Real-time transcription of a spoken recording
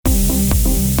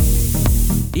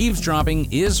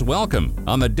Eavesdropping is welcome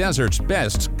on the desert's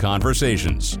best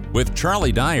conversations with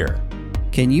Charlie Dyer.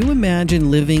 Can you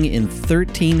imagine living in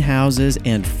 13 houses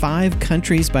and 5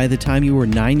 countries by the time you were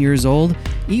 9 years old?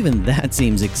 Even that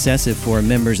seems excessive for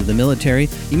members of the military.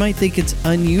 You might think it's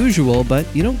unusual, but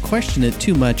you don't question it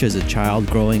too much as a child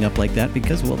growing up like that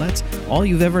because, well, that's all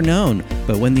you've ever known.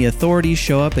 But when the authorities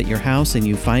show up at your house and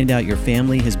you find out your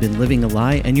family has been living a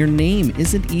lie and your name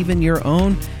isn't even your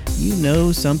own, you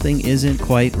know something isn't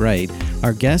quite right.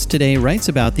 Our guest today writes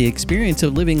about the experience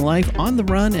of living life on the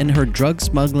run and her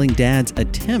drug-smuggling dad's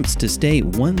attempts to stay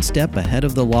one step ahead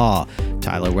of the law.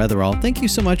 Tyler Weatherall, thank you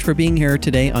so much for being here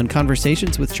today on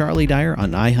Conversations with Charlie Dyer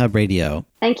on iHub Radio.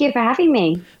 Thank you for having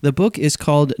me. The book is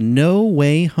called No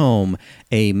Way Home,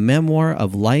 a memoir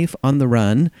of life on the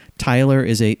run. Tyler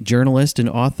is a journalist and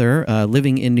author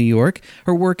living in New York.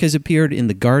 Her work has appeared in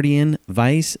The Guardian,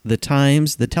 Vice, The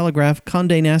Times, The Telegraph,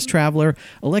 Condé Nast Traveler,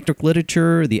 Electric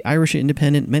Literature, The Irish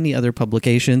Independent, many other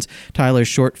publications. Tyler's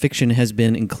short fiction has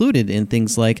been included in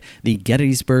things like the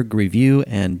Gettysburg Review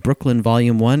and Brooklyn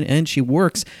Volume 1, and she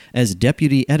works as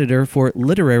deputy editor for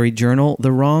literary journal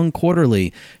The Wrong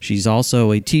Quarterly. She's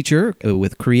also a teacher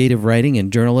with creative writing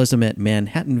and journalism at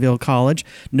Manhattanville College.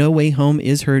 No Way Home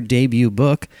is her debut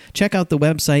book. Check out the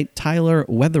website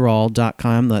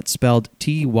tylerweatherall.com. That's spelled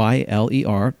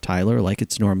Tyler, Tyler like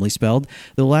it's normally spelled.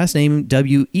 The last name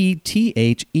Wetherall.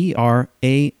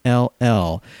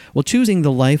 Well, choosing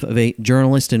the life of a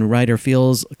journalist and writer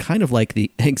feels kind of like the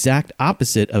exact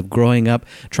opposite of growing up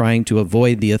trying to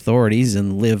avoid the authorities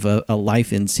and live a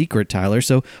life in secret, Tyler.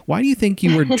 So why do you think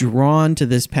you were drawn to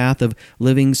this path of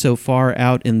living so far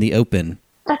out in the open?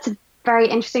 That's a very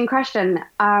interesting question.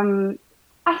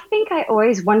 I think I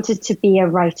always wanted to be a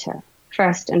writer,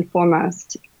 first and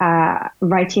foremost.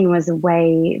 Writing was a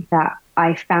way that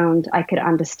I found I could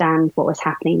understand what was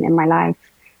happening in my life.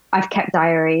 I've kept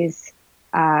diaries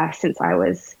since I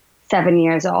was 7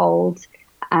 years old,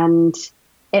 and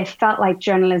it felt like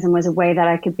journalism was a way that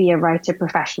I could be a writer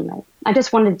professionally. I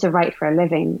just wanted to write for a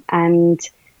living. And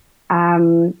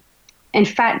in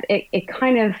fact, it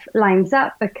kind of lines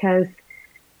up because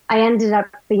I ended up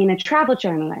being a travel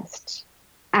journalist.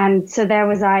 And so there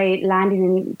was I landing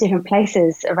in different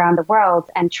places around the world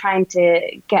and trying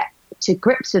to get to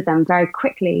grips with them very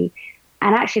quickly.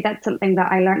 And actually, that's something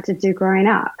that I learned to do growing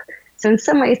up. So in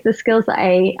some ways, the skills that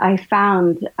I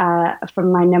found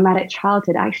from my nomadic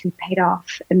childhood actually paid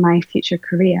off in my future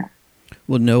career.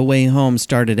 Well, No Way Home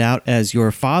started out as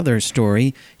your father's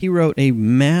story. He wrote a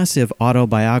massive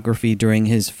autobiography during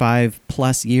his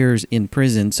 5+ years in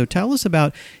prison. So tell us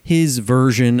about his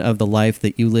version of the life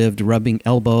that you lived, rubbing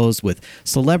elbows with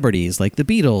celebrities like the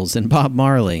Beatles and Bob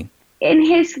Marley. In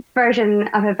his version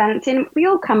of events, we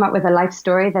all come up with a life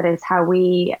story that is how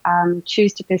we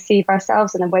choose to perceive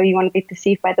ourselves and the way we want to be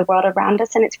perceived by the world around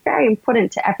us. And it's very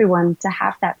important to everyone to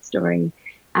have that story.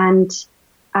 And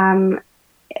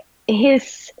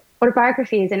his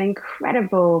autobiography is an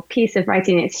incredible piece of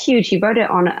writing. It's huge. He wrote it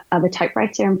on the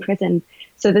typewriter in prison.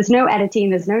 So there's no editing,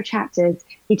 there's no chapters.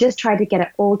 He just tried to get it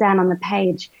all down on the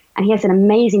page. And he has an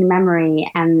amazing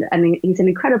memory, and he's an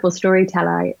incredible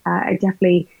storyteller. I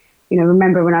definitely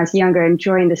remember when I was younger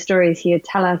enjoying the stories he would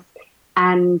tell us.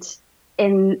 And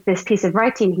in this piece of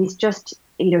writing, he's just,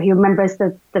 he remembers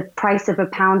the price of a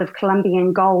pound of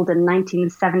Colombian gold in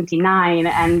 1979.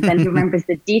 And then he remembers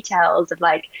the details of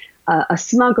a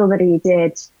smuggle that he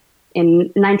did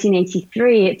in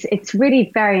 1983. It's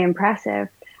really very impressive.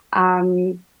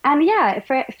 And yeah,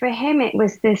 for him, it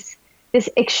was this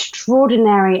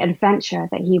extraordinary adventure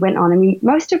that he went on. I mean,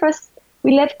 most of us,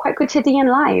 we live quite quotidian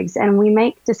lives and we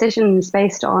make decisions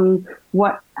based on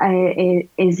what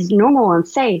is normal and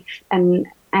safe. And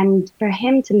for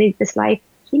him to live this life,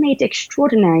 he made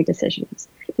extraordinary decisions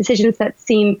that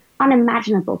seem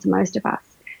unimaginable to most of us.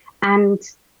 And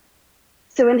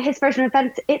so in his version of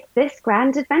events, it's this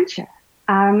grand adventure.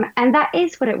 And that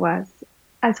is what it was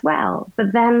as well.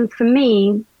 But then for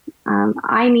me,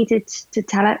 I needed to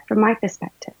tell it from my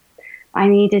perspective. I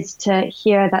needed to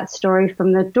hear that story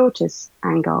from the daughter's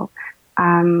angle.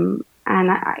 And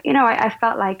I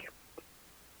felt like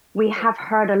we have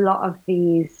heard a lot of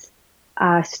these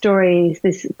stories,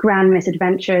 these grand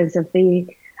misadventures of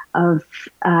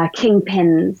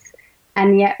kingpins,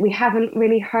 and yet we haven't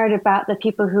really heard about the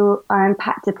people who are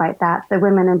impacted by that, the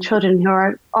women and children who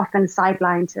are often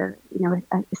sidelined to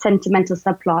a sentimental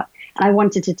subplot. And I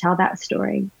wanted to tell that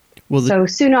story. So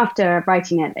soon after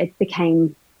writing it, it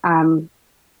became from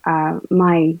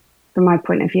my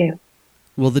point of view.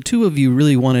 Well, the two of you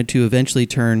really wanted to eventually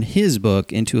turn his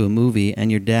book into a movie,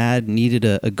 and your dad needed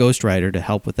a ghostwriter to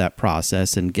help with that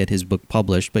process and get his book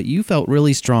published, but you felt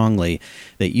really strongly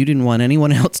that you didn't want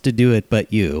anyone else to do it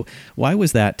but you. Why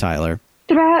was that, Tyler?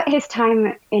 Throughout his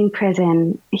time in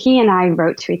prison, he and I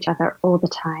wrote to each other all the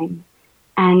time.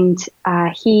 And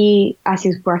as he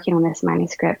was working on this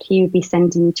manuscript, he would be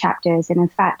sending me chapters. And in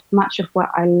fact, much of what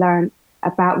I learned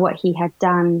about what he had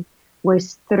done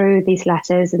was through these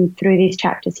letters and through these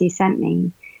chapters he sent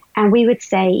me. And we would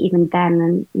say even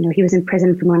then, and he was in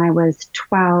prison from when I was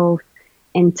 12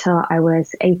 until I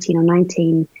was 18 or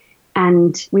 19.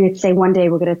 And we would say one day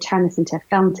we're going to turn this into a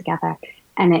film together.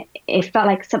 And it felt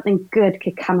like something good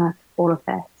could come of all of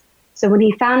this. So when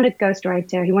he found a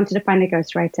ghostwriter, he wanted to find a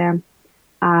ghostwriter.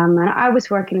 And I was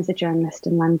working as a journalist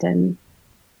in London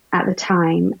at the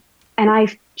time. And I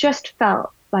just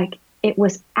felt like it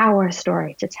was our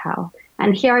story to tell.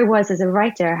 And here I was as a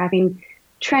writer, having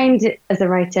trained as a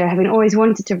writer, having always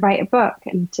wanted to write a book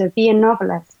and to be a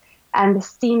novelist. And this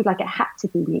seemed like it had to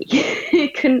be me.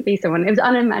 It couldn't be someone. It was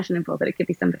unimaginable that it could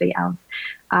be somebody else.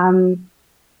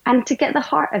 And to get the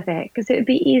heart of it, because it would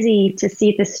be easy to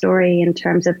see this story in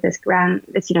terms of this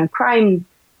crime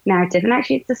narrative. And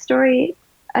actually, it's a story,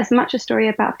 as much a story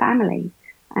about family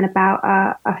and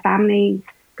about a family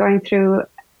going through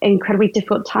incredibly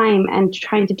difficult time and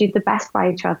trying to do the best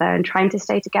by each other and trying to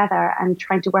stay together and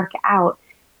trying to work it out.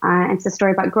 It's a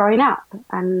story about growing up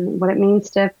and what it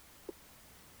means to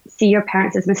see your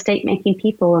parents as mistake-making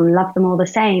people and love them all the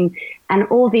same. And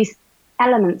all these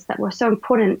elements that were so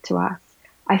important to us,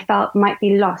 I felt might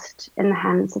be lost in the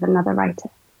hands of another writer.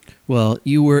 Well,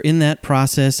 you were in that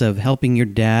process of helping your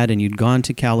dad, and you'd gone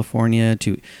to California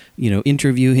to,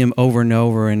 interview him over and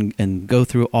over and go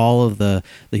through all of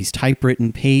these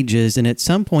typewritten pages. And at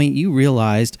some point, you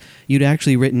realized you'd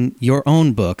actually written your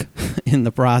own book in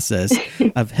the process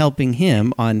of helping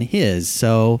him on his.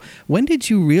 So when did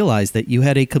you realize that you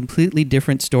had a completely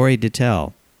different story to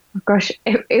tell? Oh, gosh,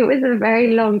 it was a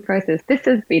very long process. This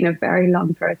has been a very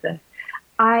long process.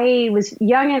 I was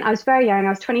young, and I was very young. I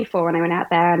was 24 when I went out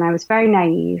there, and I was very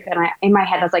naive. And in my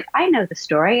head, I was like, I know the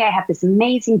story. I have this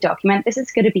amazing document. This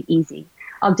is going to be easy.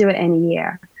 I'll do it in a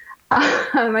year.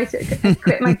 I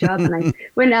quit my job and I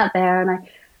went out there,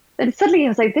 and suddenly I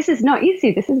was like, this is not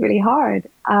easy. This is really hard.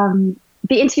 The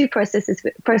interview process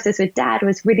with Dad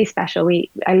was really special.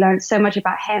 I learned so much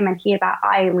about him and he about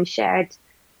I, and we shared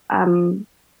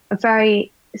a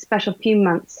very special few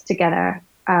months together.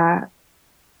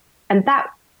 And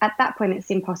at that point, it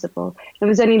seemed possible. It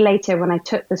was only later when I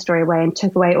took the story away and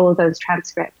took away all those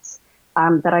transcripts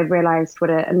that I realized what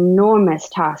an enormous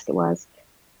task it was.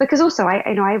 Because also,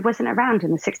 I wasn't around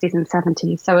in the 60s and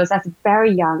 70s. So I was as a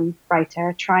very young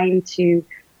writer trying to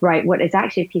write what is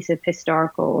actually a piece of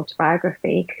historical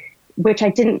autobiography, which I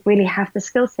didn't really have the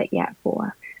skill set yet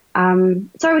for.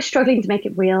 So I was struggling to make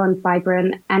it real and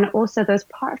vibrant. And also there was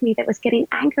part of me that was getting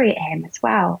angry at him as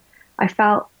well. I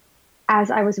felt, as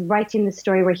I was writing the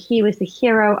story where he was the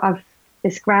hero of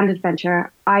this grand adventure,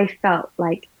 I felt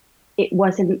like it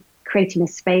wasn't creating a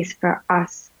space for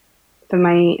us, for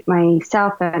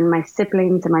myself and my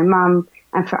siblings and my mum,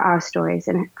 and for our stories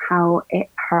and how it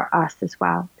hurt us as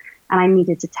well. And I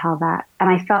needed to tell that. And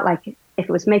I felt like if it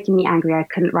was making me angry, I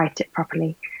couldn't write it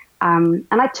properly. And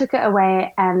I took it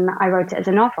away and I wrote it as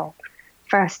a novel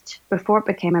first, before it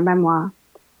became a memoir.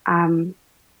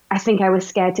 I think I was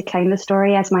scared to claim the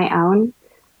story as my own.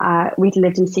 We'd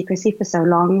lived in secrecy for so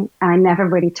long, and I never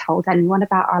really told anyone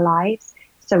about our lives.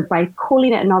 So by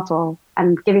calling it a novel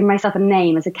and giving myself a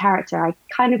name as a character, I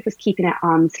kind of was keeping it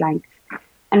arm's length.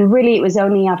 And really, it was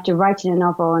only after writing a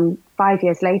novel and 5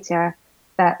 years later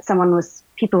that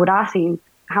people would ask me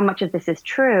how much of this is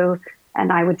true,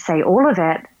 and I would say all of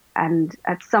it. And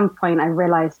at some point, I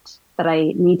realized that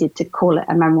I needed to call it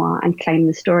a memoir and claim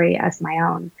the story as my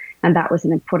own. And that was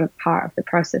an important part of the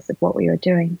process of what we were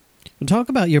doing. Talk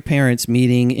about your parents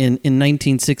meeting in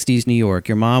 1960s New York.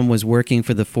 Your mom was working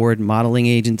for the Ford modeling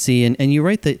agency, and you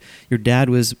write that your dad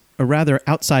was a rather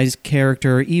outsized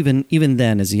character even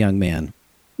then as a young man.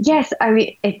 Yes, I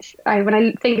mean, when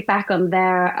I think back on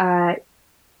their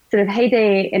sort of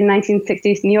heyday in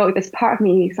 1960s New York, this part of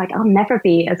me is like, I'll never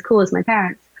be as cool as my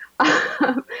parents.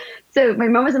 So my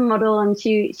mom was a model, and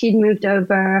she'd moved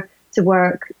over to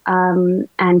work,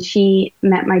 and she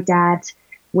met my dad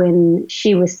when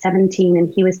she was 17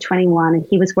 and he was 21, and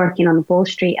he was working on Wall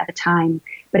Street at the time,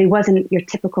 but he wasn't your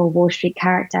typical Wall Street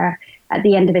character. At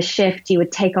the end of his shift, he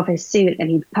would take off his suit and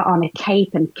he'd put on a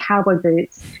cape and cowboy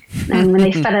boots. And when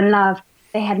they fell in love,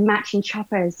 they had matching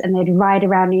choppers and they'd ride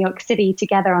around New York City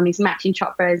together on these matching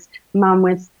choppers. Mom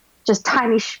with just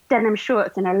tiny denim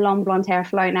shorts and her long blonde hair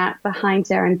flowing out behind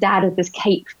her, and Dad with his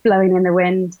cape blowing in the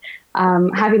wind,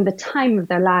 having the time of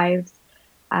their lives.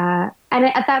 And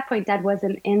at that point, Dad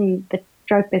wasn't in the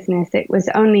drug business. It was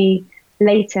only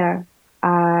later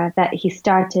that he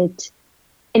started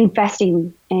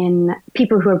investing in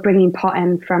people who were bringing pot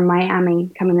in from Miami,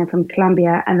 coming in from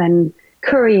Colombia, and then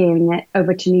couriering it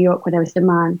over to New York where there was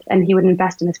demand. And he would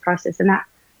invest in this process. And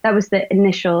that was the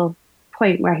initial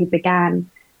point where he began.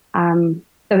 So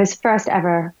his first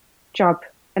ever job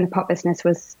in the pot business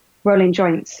was rolling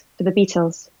joints for the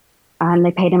Beatles. And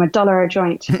they paid him $1 a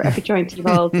joint for every joint he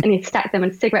rolled. And he stacked them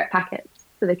in cigarette packets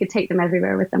so they could take them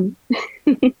everywhere with them.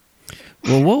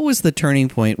 Well, what was the turning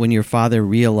point when your father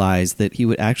realized that he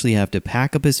would actually have to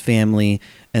pack up his family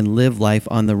and live life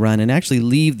on the run and actually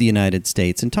leave the United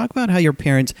States? And talk about how your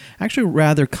parents actually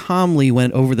rather calmly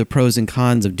went over the pros and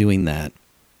cons of doing that.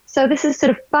 So this is sort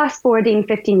of fast forwarding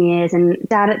 15 years, and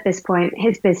Dad at this point,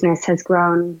 his business has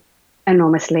grown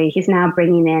enormously. He's now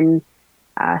bringing in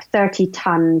 30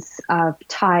 tons of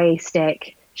Thai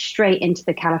stick straight into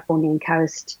the Californian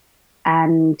coast,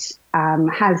 and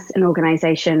has an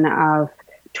organization of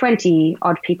 20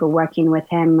 odd people working with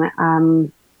him.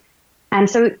 And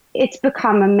so it's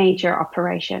become a major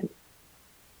operation.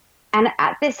 And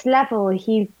at this level,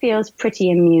 he feels pretty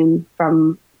immune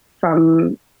from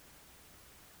the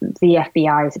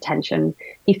FBI's attention.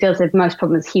 He feels that most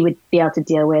problems he would be able to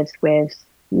deal with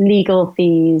legal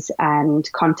fees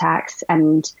and contacts.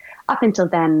 And up until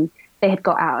then, they had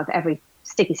got out of every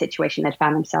sticky situation they'd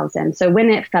found themselves in. So when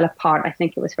it fell apart, I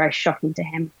think it was very shocking to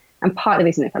him. And part of the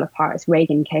reason it fell apart is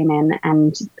Reagan came in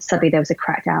and suddenly there was a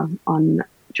crackdown on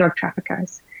drug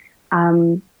traffickers.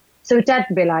 So Dad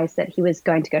realized that he was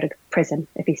going to go to prison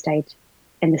if he stayed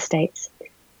in the States.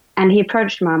 And he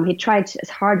approached Mum. He tried as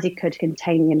hard as he could to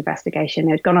contain the investigation.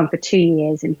 It had gone on for 2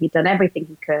 years and he'd done everything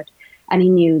he could. And he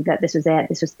knew that this was it.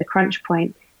 This was the crunch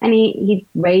point. And he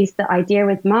raised the idea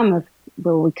with Mum of,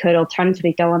 well, we could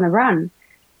alternatively go on the run.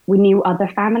 We knew other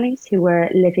families who were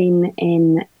living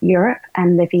in Europe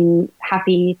and living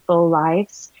happy, full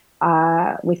lives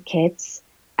with kids.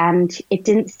 And it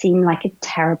didn't seem like a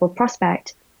terrible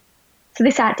prospect. So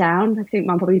they sat down. I think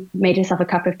Mum probably made herself a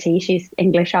cup of tea. She's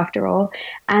English after all.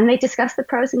 And they discussed the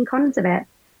pros and cons of it.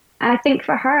 And I think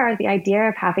for her, the idea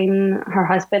of having her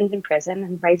husband in prison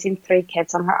and raising 3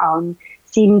 kids on her own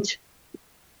seemed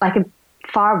like a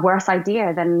far worse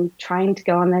idea than trying to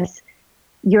go on this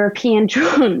European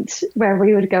jaunt where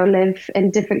we would go live in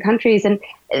different countries. And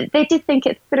they did think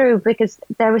it through because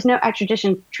there was no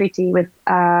extradition treaty with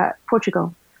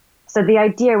Portugal. So the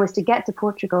idea was to get to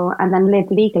Portugal and then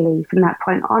live legally from that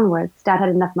point onwards. Dad had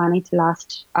enough money to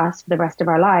last us for the rest of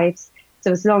our lives.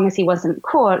 So as long as he wasn't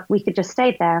caught, we could just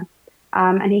stay there.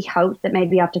 And he hoped that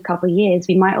maybe after a couple of years,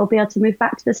 we might all be able to move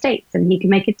back to the States and he could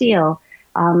make a deal,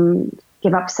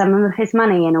 give up some of his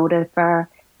money in order for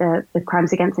the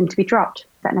crimes against him to be dropped.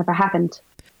 That never happened.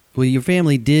 Well, your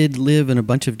family did live in a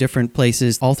bunch of different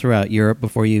places all throughout Europe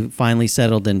before you finally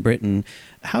settled in Britain.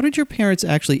 How did your parents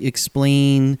actually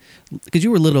explain, because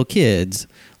you were little kids,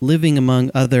 living among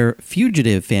other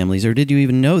fugitive families, or did you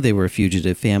even know they were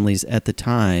fugitive families at the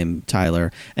time,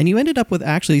 Tyler? And you ended up with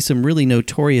actually some really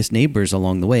notorious neighbors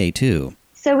along the way, too.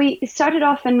 So we started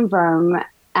off in Rome,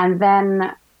 and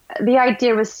then the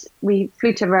idea was we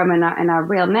flew to Rome in our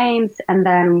real names, and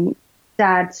then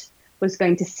Dad was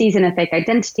going to season a fake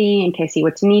identity in case he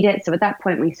were to need it. So at that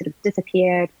point, we sort of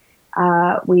disappeared.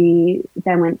 We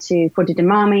then went to Porto de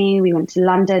Marmi. We went to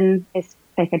London. His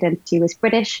fake identity was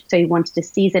British, so he wanted to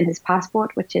season his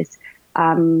passport, which is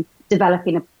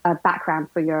developing a background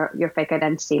for your fake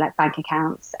identity, like bank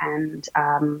accounts and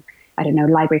I don't know,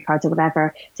 library cards or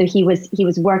whatever. So he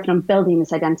was working on building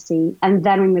this identity, and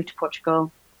then we moved to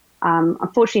Portugal.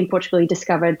 Unfortunately, in Portugal, he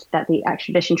discovered that the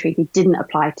extradition treaty didn't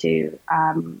apply to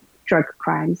drug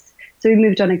crimes. So we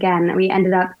moved on again, and we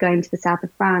ended up going to the south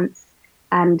of France,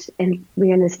 and we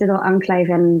were in this little enclave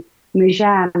in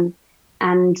Mougins,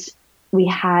 and we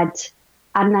had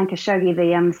Adnan Khashoggi,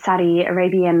 the Saudi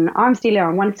Arabian arms dealer,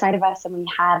 on one side of us, and we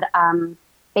had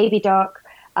Baby Doc,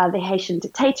 the Haitian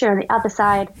dictator, on the other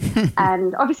side.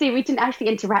 And obviously, we didn't actually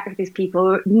interact with these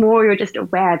people. More, we were just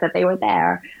aware that they were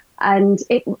there. And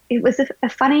it was a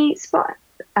funny spot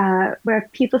where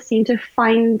people seemed to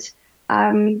find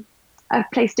a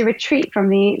place to retreat from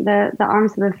the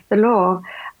arms of the law.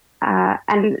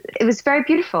 And it was very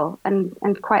beautiful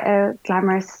and quite a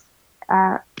glamorous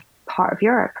part of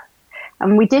Europe.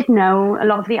 And we did know a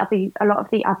lot of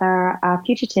the other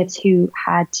fugitives who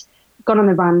had gone on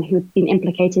the run, who had been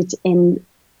implicated in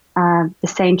the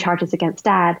same charges against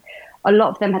Dad. A lot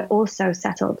of them had also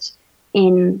settled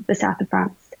in the south of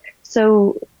France.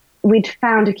 So we'd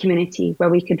found a community where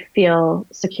we could feel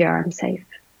secure and safe.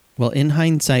 Well, in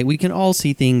hindsight, we can all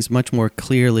see things much more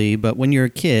clearly, but when you're a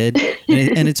kid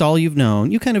and it's all you've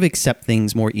known, you kind of accept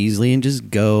things more easily and just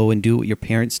go and do what your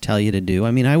parents tell you to do.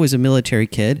 I mean, I was a military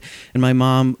kid, and my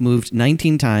mom moved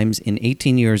 19 times in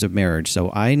 18 years of marriage, so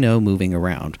I know moving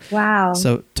around. Wow.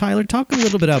 So, Tyler, talk a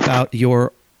little bit about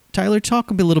your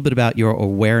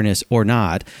awareness or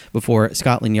not before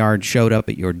Scotland Yard showed up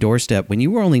at your doorstep when you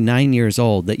were only 9 years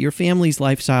old, that your family's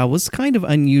lifestyle was kind of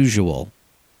unusual.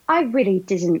 I really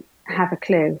didn't have a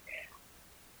clue.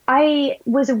 I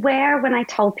was aware when I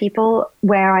told people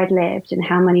where I'd lived and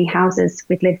how many houses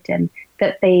we'd lived in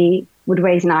that they would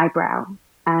raise an eyebrow,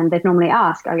 and they'd normally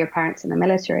ask, "Are your parents in the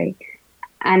military?"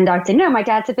 And I'd say, "No, my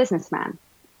dad's a businessman,"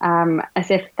 as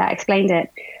if that explained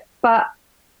it. But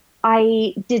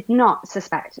I did not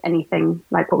suspect anything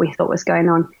like what we thought was going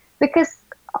on, because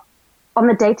on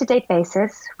the day-to-day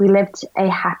basis, we lived a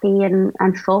happy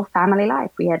and full family life.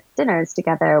 We had dinners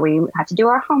together. We had to do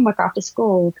our homework after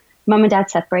school. Mum and Dad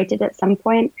separated at some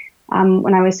point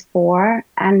when I was 4.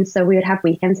 And so we would have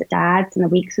weekends at Dad's and the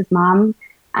weeks with Mum.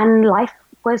 And life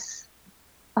was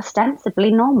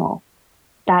ostensibly normal.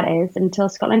 That is, until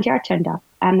Scotland Yard turned up.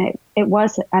 And it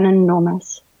was an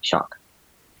enormous shock.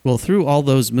 Well, through all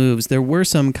those moves, there were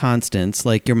some constants,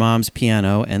 like your mom's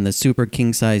piano and the super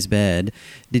king-size bed.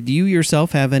 Did you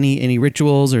yourself have any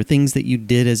rituals or things that you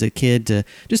did as a kid to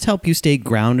just help you stay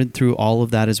grounded through all of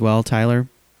that as well, Tyler?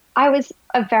 I was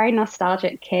a very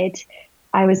nostalgic kid.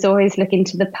 I was always looking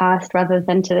to the past rather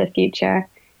than to the future.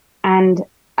 And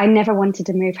I never wanted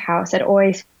to move house. I'd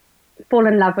always fall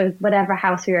in love with whatever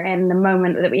house we were in the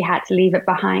moment that we had to leave it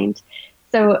behind.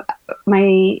 So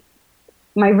my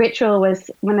ritual was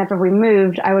whenever we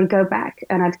moved, I would go back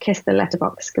and I'd kiss the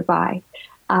letterbox goodbye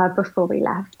before we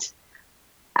left.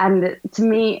 And to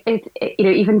me,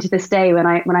 even to this day, when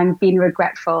I'm being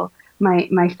regretful,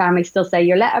 my family still say,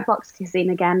 "Your letterbox kissing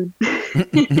again."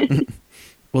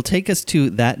 Well, take us to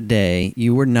that day.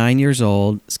 You were 9 years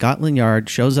old. Scotland Yard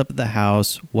shows up at the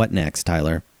house. What next,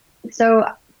 Tyler? So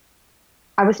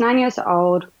I was 9 years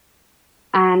old,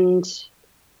 and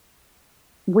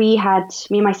me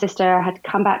and my sister had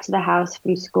come back to the house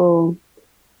from school,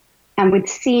 and we'd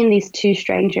seen these 2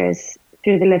 strangers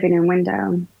through the living room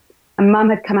window. And Mum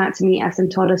had come out to meet us and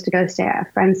told us to go stay at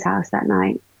a friend's house that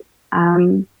night.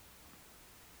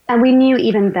 And we knew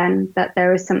even then that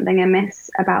there was something amiss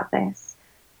about this.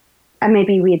 And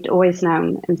maybe we'd always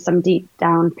known in some deep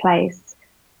down place.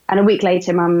 And a week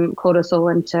later, Mum called us all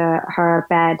into her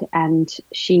bed, and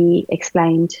she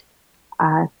explained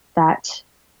that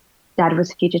Dad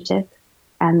was a fugitive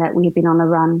and that we had been on the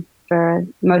run for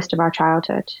most of our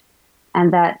childhood,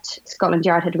 and that Scotland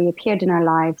Yard had reappeared in our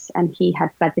lives and he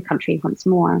had fled the country once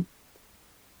more.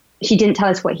 She didn't tell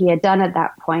us what he had done at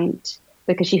that point,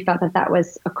 because she felt that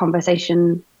was a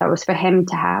conversation that was for him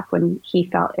to have when he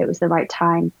felt it was the right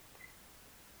time.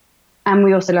 And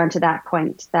we also learned at that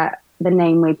point that the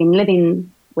name we'd been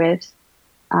living with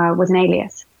was an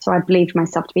alias. So I believed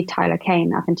myself to be Tyler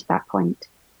Kane up until that point.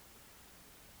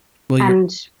 Well,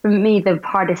 and for me, the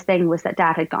hardest thing was that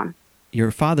Dad had gone. Your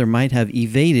father might have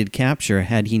evaded capture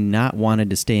had he not wanted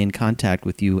to stay in contact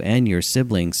with you and your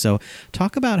siblings. So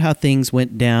talk about how things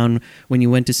went down when you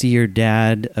went to see your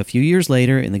dad a few years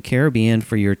later in the Caribbean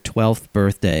for your 12th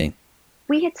birthday.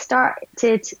 We had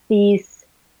started these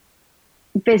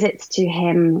visits to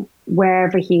him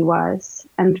wherever he was.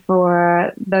 And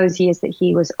for those years that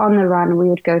he was on the run, we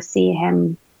would go see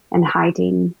him in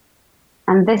hiding.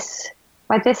 And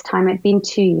by this time, it'd been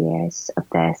 2 years of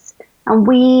this. And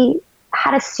we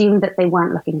had assumed that they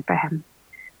weren't looking for him.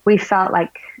 We felt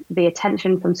like the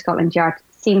attention from Scotland Yard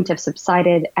seemed to have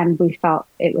subsided, and we felt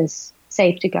it was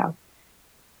safe to go.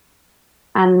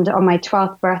 And on my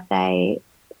 12th birthday,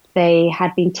 they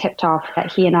had been tipped off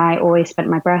that he and I always spent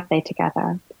my birthday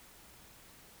together.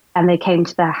 And they came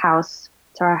to the house,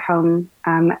 to our home,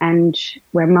 and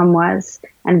where Mum was,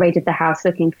 and raided the house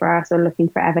looking for us or looking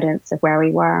for evidence of where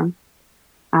we were.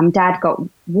 Dad got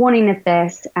warning of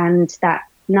this, and that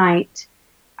night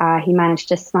he managed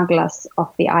to smuggle us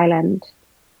off the island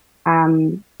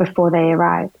before they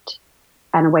arrived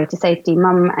and away to safety.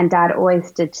 Mum and Dad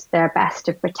always did their best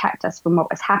to protect us from what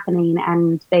was happening,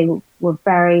 and they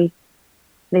very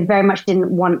much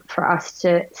didn't want for us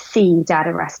to see Dad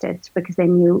arrested, because they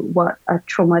knew what a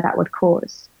trauma that would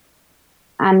cause.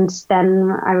 And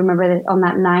then I remember that on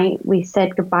that night we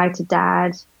said goodbye to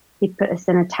Dad. He put us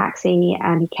in a taxi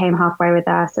and he came halfway with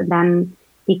us, and then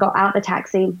he got out the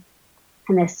taxi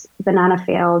in this banana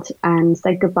field and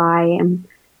said goodbye. And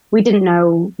we didn't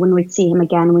know when we'd see him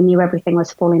again. We knew everything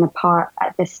was falling apart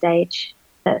at this stage.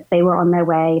 that they were on their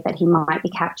way, that he might be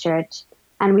captured.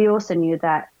 And we also knew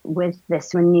that with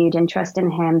this renewed interest in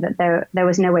him, that there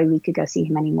was no way we could go see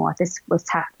him anymore. This would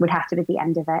have to be the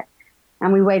end of it.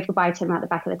 And we waved goodbye to him at the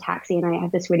back of the taxi, and I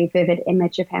have this really vivid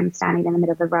image of him standing in the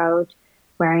middle of the road,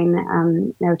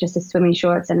 wearing just his swimming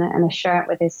shorts and a shirt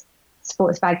with his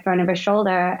sports bag thrown over his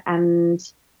shoulder,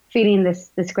 and feeling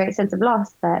this great sense of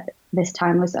loss that this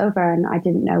time was over and I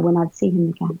didn't know when I'd see him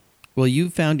again. Well, you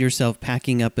found yourself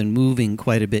packing up and moving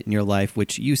quite a bit in your life,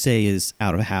 which you say is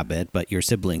out of habit, but your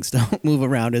siblings don't move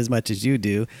around as much as you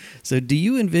do. So do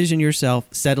you envision yourself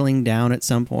settling down at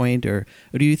some point, or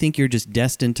do you think you're just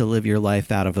destined to live your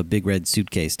life out of a big red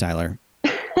suitcase, Tyler?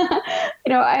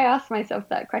 I ask myself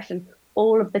that question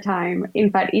all of the time. In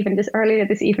fact, even just earlier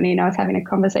this evening, I was having a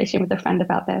conversation with a friend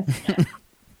about this.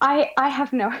 I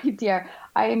have no idea.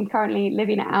 I am currently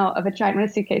living out of a giant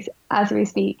red suitcase as we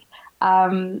speak.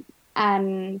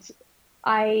 And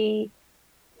I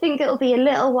think it'll be a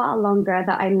little while longer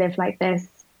that I live like this.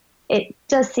 It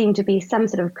does seem to be some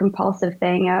sort of compulsive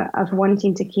thing of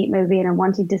wanting to keep moving and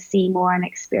wanting to see more and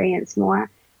experience more.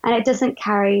 And it doesn't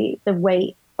carry the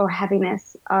weight or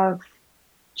heaviness of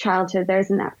childhood. There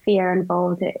isn't that fear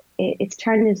involved. It's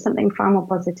turned into something far more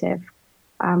positive.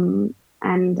 And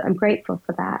I'm grateful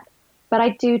for that. But I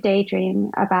do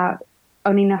daydream about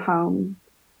owning a home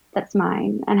that's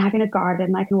mine and having a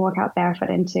garden I can walk out barefoot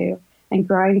into and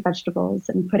growing vegetables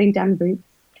and putting down roots.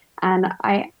 And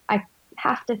I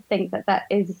have to think that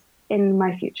is in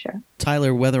my future.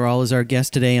 Tyler Weatherall is our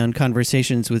guest today on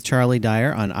Conversations with Charlie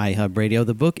Dyer on iHub Radio.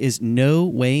 The book is No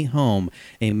Way Home,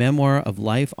 a memoir of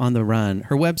life on the run.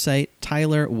 Her website,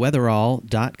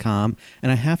 tylerweatherall.com.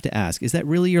 And I have to ask, is that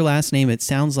really your last name? It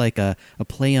sounds like a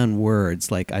play on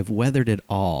words, like I've weathered it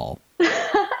all.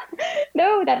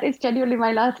 No, that is genuinely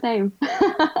my last name.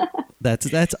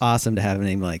 That's awesome to have a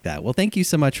name like that. Well, thank you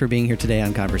so much for being here today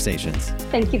on Conversations.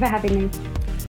 Thank you for having me.